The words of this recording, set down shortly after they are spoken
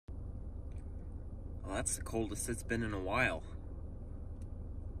Well, that's the coldest it's been in a while.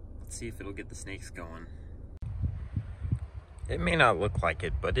 Let's see if it'll get the snakes going. It may not look like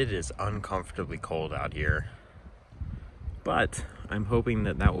it, but it is uncomfortably cold out here. But I'm hoping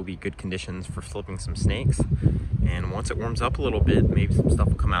that that will be good conditions for flipping some snakes. And once it warms up a little bit, maybe some stuff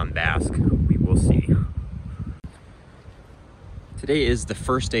will come out and bask. We will see. Today is the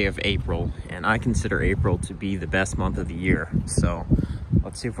first day of April, and I consider April to be the best month of the year. So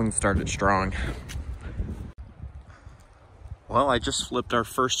let's see if we can start it strong. Well, I just flipped our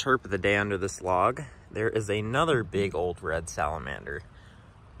first herp of the day under this log. There is another big old red salamander.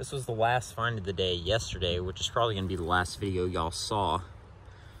 This was the last find of the day yesterday, which is probably gonna be the last video y'all saw.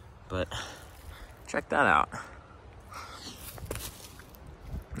 But check that out.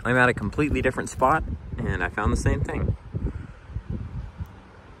 I'm at a completely different spot, and I found the same thing.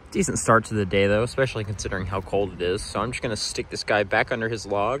 Decent start to the day though, especially considering how cold it is. So I'm just gonna stick this guy back under his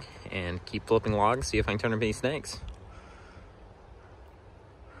log and keep flipping logs, see if I can turn up any snakes.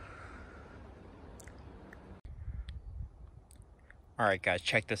 All right, guys,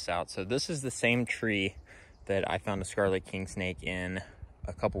 check this out. So this is the same tree that I found a scarlet king snake in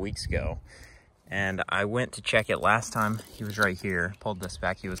a couple weeks ago. And I went to check it last time. He was right here. Pulled this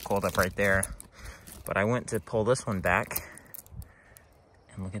back. He was coiled up right there. But I went to pull this one back.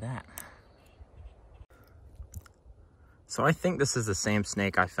 And look at that. So I think this is the same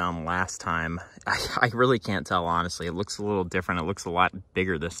snake I found last time. I really can't tell, honestly. It looks a little different. It looks a lot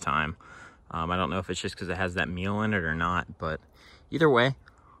bigger this time. I don't know if it's just because it has that meal in it or not, but either way,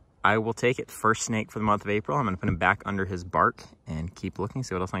 I will take it. First snake for the month of April. I'm going to put him back under his bark and keep looking,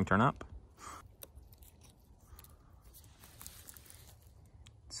 see what else I can turn up.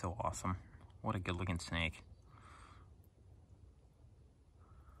 So awesome. What a good looking snake.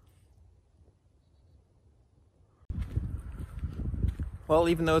 Well,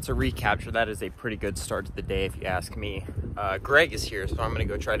 even though it's a recapture, that is a pretty good start to the day if you ask me. Greg is here, so I'm going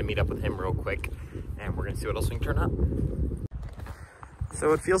to go try to meet up with him real quick, and we're going to see what else we can turn up.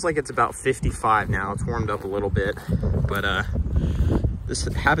 So it feels like it's about 55 now. It's warmed up a little bit, but this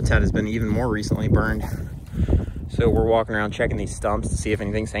habitat has been even more recently burned. So we're walking around checking these stumps to see if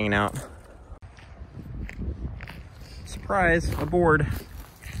anything's hanging out. Surprise, a board.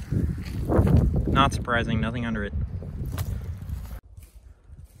 Not surprising, nothing under it.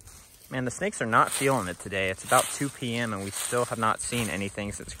 Man, the snakes are not feeling it today. It's about 2 p.m. and we still have not seen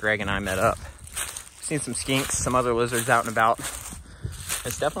anything since Greg and I met up. We've seen some skinks, some other lizards out and about.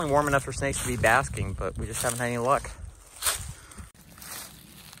 It's definitely warm enough for snakes to be basking, but we just haven't had any luck.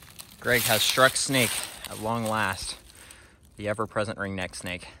 Greg has struck snake at long last. The ever-present ringneck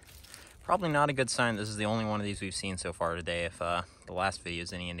snake. Probably not a good sign this is the only one of these we've seen so far today, if the last video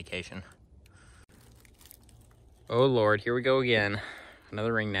is any indication. Oh Lord, here we go again.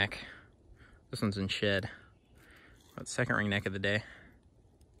 Another ringneck. This one's in shed. About the second ringneck of the day.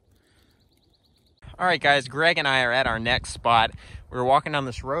 All right, guys, Greg and I are at our next spot. We were walking down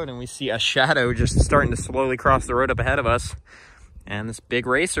this road and we see a shadow just starting to slowly cross the road up ahead of us. And this big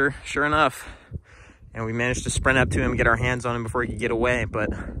racer, sure enough. And we managed to sprint up to him, get our hands on him before he could get away. But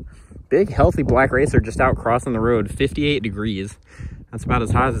big, healthy black racer just out crossing the road, 58 degrees. That's about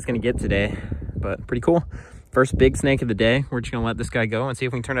as hot as it's gonna get today, but pretty cool. First big snake of the day. We're just gonna let this guy go and see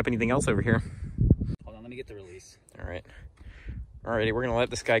if we can turn up anything else over here. Hold on, let me get the release. All right. Alrighty, we're gonna let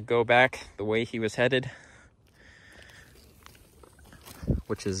this guy go back the way he was headed.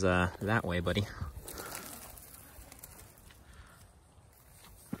 Which is that way, buddy.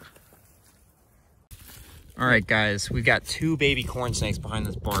 All right, guys, we've got 2 baby corn snakes behind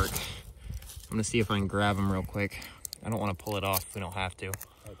this bark. I'm gonna see if I can grab them real quick. I don't wanna pull it off if we don't have to.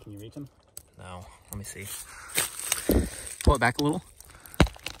 Can you reach them? No, let me see. Pull it back a little.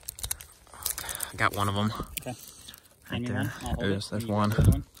 I got one of them. Okay. Right there. There's There's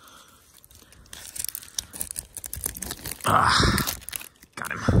one. Ah,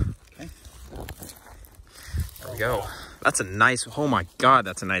 got him. Okay. There we go. That's a nice, oh my God,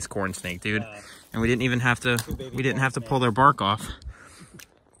 that's a nice corn snake, dude. And we didn't even have to, pull their bark off.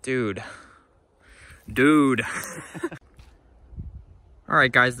 Dude. All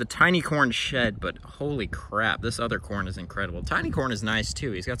right, guys, the tiny corn shed, but holy crap, this other corn is incredible. Tiny corn is nice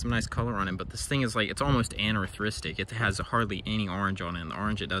too. He's got some nice color on him, but this thing is like, it's almost anerythristic. It has hardly any orange on it, and the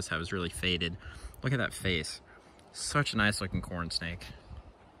orange it does have is really faded. Look at that face. Such a nice looking corn snake.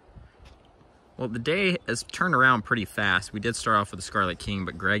 Well, the day has turned around pretty fast. We did start off with the Scarlet King,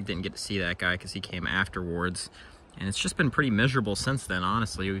 but Greg didn't get to see that guy because he came afterwards. And it's just been pretty miserable since then,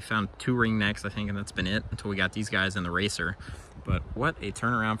 honestly. We found 2 ringnecks, I think, and that's been it until we got these guys in the racer. But what a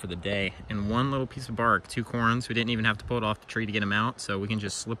turnaround for the day. And 1 little piece of bark, 2 corns. We didn't even have to pull it off the tree to get them out, so we can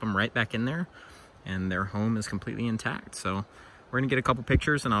just slip them right back in there and their home is completely intact. So we're gonna get a couple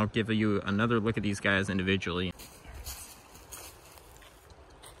pictures and I'll give you another look at these guys individually.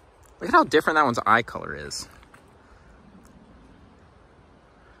 Look at how different that one's eye color is.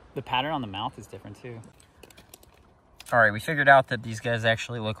 The pattern on the mouth is different too. All right, we figured out that these guys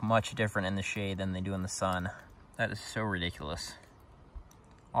actually look much different in the shade than they do in the sun. That is so ridiculous.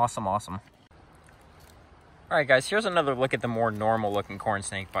 Awesome, awesome. All right, guys, here's another look at the more normal looking corn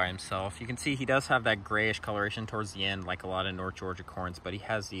snake by himself. You can see he does have that grayish coloration towards the end, like a lot of North Georgia corns, but he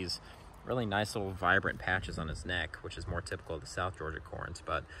has these really nice little vibrant patches on his neck, which is more typical of the South Georgia corns.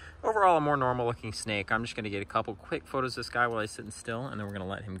 But overall, a more normal looking snake. I'm just gonna get a couple quick photos of this guy while he's sitting still, and then we're gonna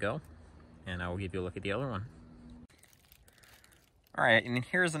let him go. And I will give you a look at the other one. All right, and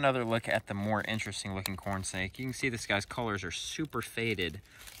here's another look at the more interesting looking corn snake. You can see this guy's colors are super faded,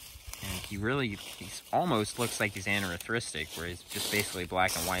 and he almost looks like he's anerythristic, where he's just basically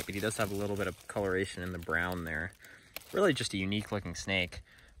black and white, but he does have a little bit of coloration in the brown there. Really just a unique looking snake.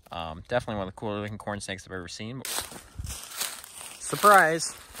 Definitely one of the cooler looking corn snakes I've ever seen.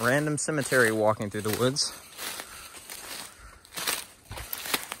 Surprise! Random cemetery walking through the woods.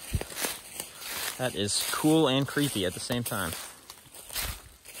 That is cool and creepy at the same time.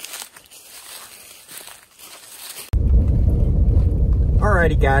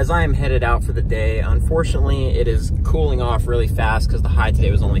 Alrighty guys, I am headed out for the day. Unfortunately, it is cooling off really fast because the high today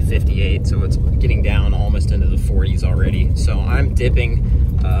was only 58, so it's getting down almost into the 40s already. So I'm dipping.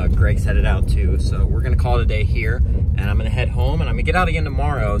 Greg's headed out too, so we're gonna call it a day here, and I'm gonna head home, and I'm gonna get out again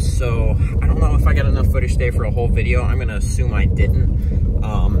tomorrow. So I don't know if I got enough footage today for a whole video. I'm gonna assume I didn't.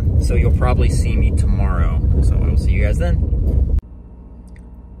 So you'll probably see me tomorrow. So I will see you guys then.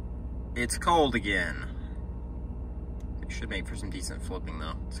 It's cold again. Should make for some decent flipping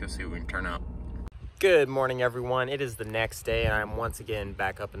though. Let's go see what we can turn out. Good morning everyone. It is the next day and I'm once again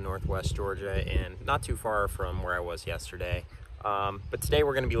back up in Northwest Georgia and not too far from where I was yesterday. But today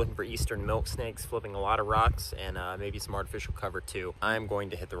we're going to be looking for eastern milk snakes, flipping a lot of rocks and maybe some artificial cover too. I'm going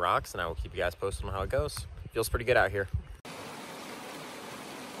to hit the rocks and I will keep you guys posted on how it goes. Feels pretty good out here.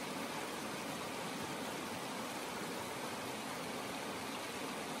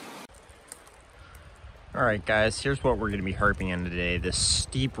 All right, guys, here's what we're going to be harping in today. This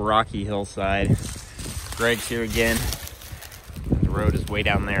steep, rocky hillside. Greg's here again. The road is way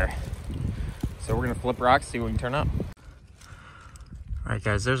down there. So we're going to flip rocks, see what we can turn up. All right,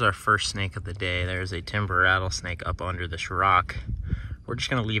 guys, there's our first snake of the day. There's a timber rattlesnake up under this rock. We're just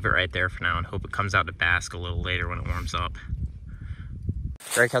going to leave it right there for now and hope it comes out to bask a little later when it warms up.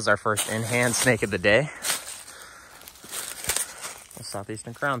 Greg has our first in-hand snake of the day. A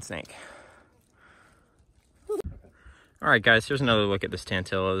southeastern crown snake. All right, guys, here's another look at this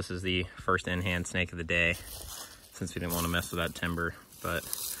Tantilla. This is the first in-hand snake of the day since we didn't want to mess with that timber, but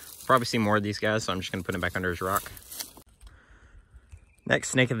we'll probably see more of these guys, so I'm just gonna put him back under his rock. Next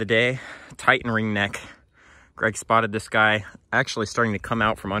snake of the day, Titan ringneck. Greg spotted this guy actually starting to come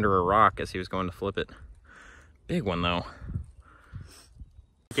out from under a rock as he was going to flip it. Big one though.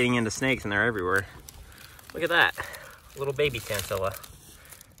 Getting into snakes and they're everywhere. Look at that, little baby Tantilla.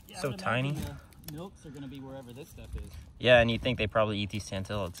 Yeah, so tiny. Milks are going to be wherever this stuff is. Yeah, and you'd think they probably eat these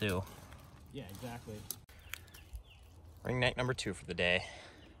Tantilla too. Yeah, exactly. Ringneck number 2 for the day.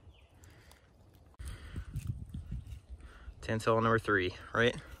 Tantilla number 3,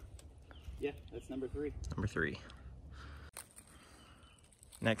 right? Yeah, that's number 3. Number 3.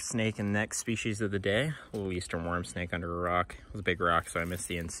 Next snake and next species of the day, a little eastern worm snake under a rock. It was a big rock, so I missed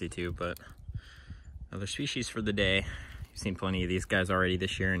the in situ, but another species for the day. You've seen plenty of these guys already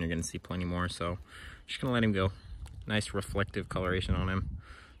this year, and you're going to see plenty more, so just going to let him go. Nice reflective coloration on him.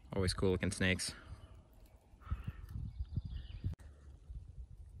 Always cool looking snakes.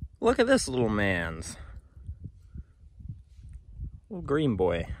 Look at this little man's. Little green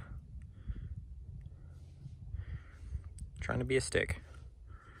boy. Trying to be a stick.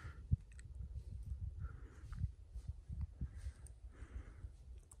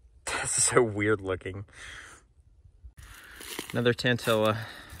 This is so weird looking. Another Tantilla.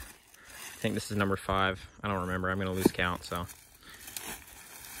 I think this is number 5. I don't remember. I'm going to lose count, so.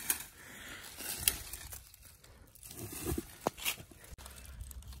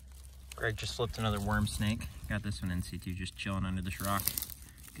 Greg just flipped another worm snake. Got this one in situ, just chilling under this rock.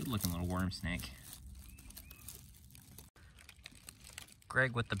 Good looking little worm snake.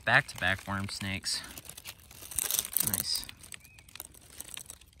 Greg with the back-to-back worm snakes. Nice.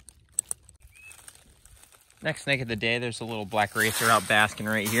 Next snake of the day, there's a little black racer out basking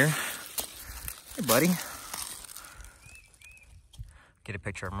right here. Hey, buddy. Get a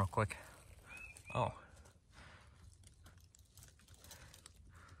picture of him real quick. Oh.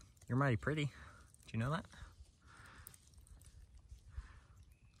 You're mighty pretty. Do you know that?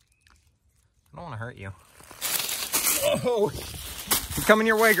 I don't want to hurt you. Oh! He's coming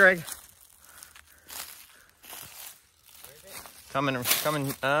your way, Greg. Coming, I saw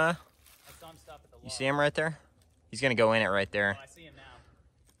him stop at the wall. you see him right there? He's gonna go in it right there. Oh, I see him now.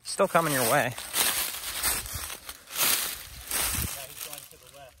 He's still coming your way. Yeah, he's going to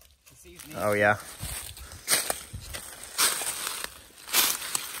the left. He sees me. Oh, yeah.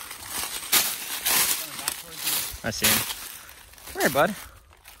 Coming back towards you. I see him. Come here, bud.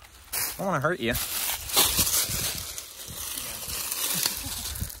 I don't want to hurt you.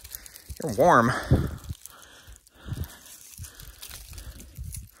 You're warm.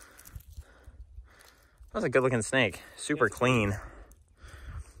 That was a good looking snake. Super clean.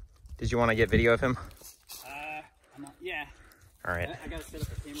 Did you want to get video of him? I'm not, yeah. All right. I gotta set up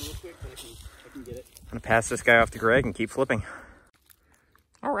the camera real quick, but I can get it. I'm going to pass this guy off to Greg and keep flipping.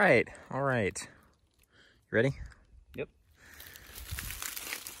 All right. All right. You ready? Yep.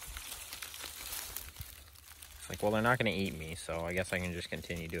 It's like, well, they're not going to eat me, so I guess I can just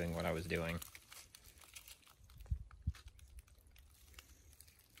continue doing what I was doing.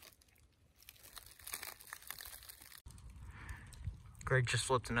 Greg just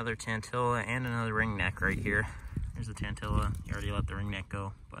flipped another Tantilla and another ringneck right here. There's the Tantilla. You already let the ringneck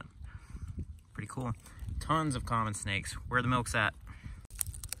go, but pretty cool. Tons of common snakes. Where the milk's at?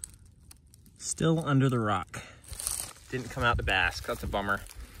 Still under the rock. Didn't come out to bask. That's a bummer.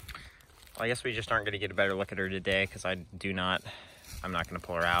 Well, I guess we just aren't going to get a better look at her today because I'm not going to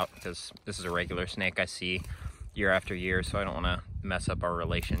pull her out because this is a regular snake I see year after year, so I don't want to mess up our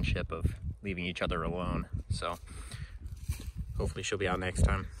relationship of leaving each other alone. So hopefully she'll be out next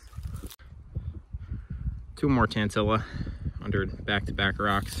time. Two more Tantilla under back-to-back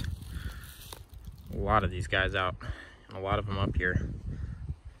rocks. A lot of these guys out, and a lot of them up here.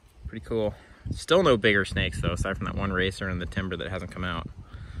 Pretty cool. Still no bigger snakes though, aside from that one racer in the timber that hasn't come out.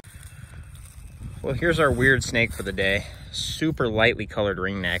 Well, here's our weird snake for the day. Super lightly colored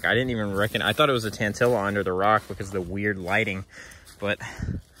ringneck. I didn't even reckon, I thought it was a Tantilla under the rock because of the weird lighting, but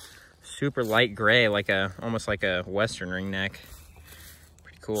super light gray, almost like a Western ringneck.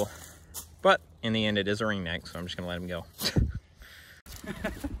 Pretty cool. But in the end, it is a ringneck, so I'm just gonna let him go.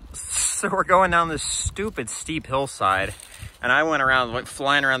 So we're going down this stupid steep hillside, and I went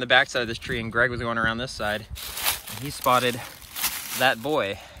flying around the backside of this tree, and Greg was going around this side, and he spotted that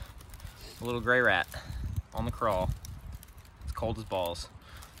boy, a little gray rat, on the crawl. It's cold as balls.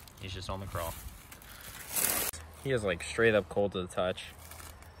 He's just on the crawl. He is like straight up cold to the touch.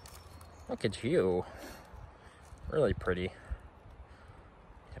 Look at you. Really pretty.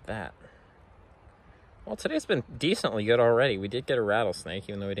 Look at that. Well, today's been decently good already. We did get a rattlesnake,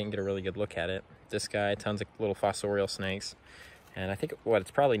 even though we didn't get a really good look at it. This guy, tons of little fossorial snakes. And I think,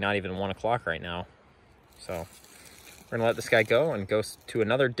 it's probably not even 1 o'clock right now. So we're gonna let this guy go and go to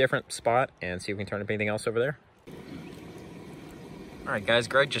another different spot and see if we can turn up anything else over there. All right, guys,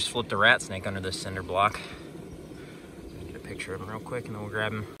 Greg just flipped a rat snake under this cinder block. Get a picture of him real quick and then we'll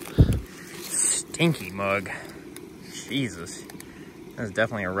grab him. Stinky mug. Jesus. That's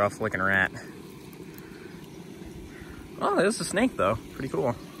definitely a rough looking rat. Oh, this is a snake though. Pretty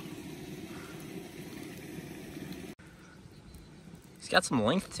cool. He's got some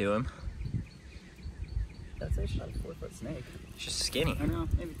length to him. That's actually not a 4-foot snake. It's just skinny. I don't know,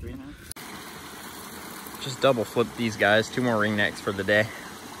 maybe 3.5. Just double flip these guys. 2 more ringnecks for the day.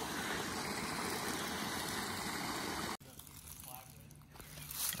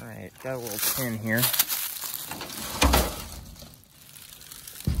 All right, got a little pin here.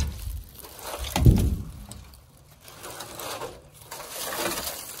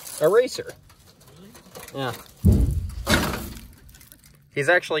 Eraser. Yeah. He's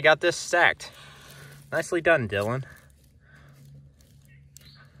actually got this stacked. Nicely done, Dylan.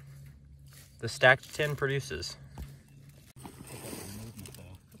 The stacked tin produces.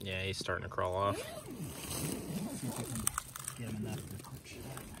 Yeah, he's starting to crawl off. You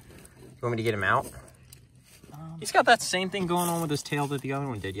want me to get him out? He's got that same thing going on with his tail that the other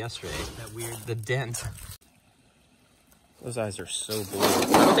one did yesterday. The dent. Those eyes are so blue.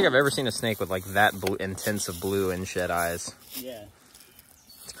 I don't think I've ever seen a snake with like that blue, intense of blue and shed eyes. Yeah.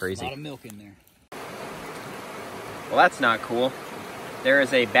 It's crazy. A lot of milk in there. Well, that's not cool. There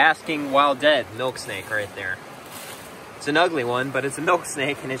is a basking while dead milk snake right there. It's an ugly one, but it's a milk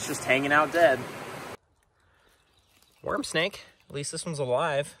snake and it's just hanging out dead. Worm snake. At least this one's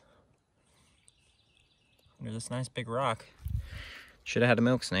alive. Under this nice big rock. Should have had a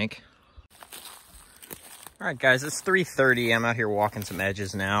milk snake. All right, guys, it's 3:30. I'm out here walking some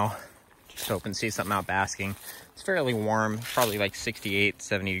edges now. Just hoping to see something out basking. It's fairly warm, probably like 68,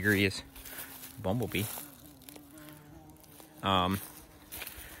 70 degrees. bumblebee.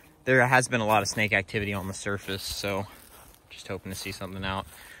 There has been a lot of snake activity on the surface, so just hoping to see something out.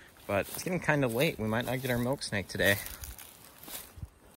 But it's getting kind of late. We might not get our milk snake today.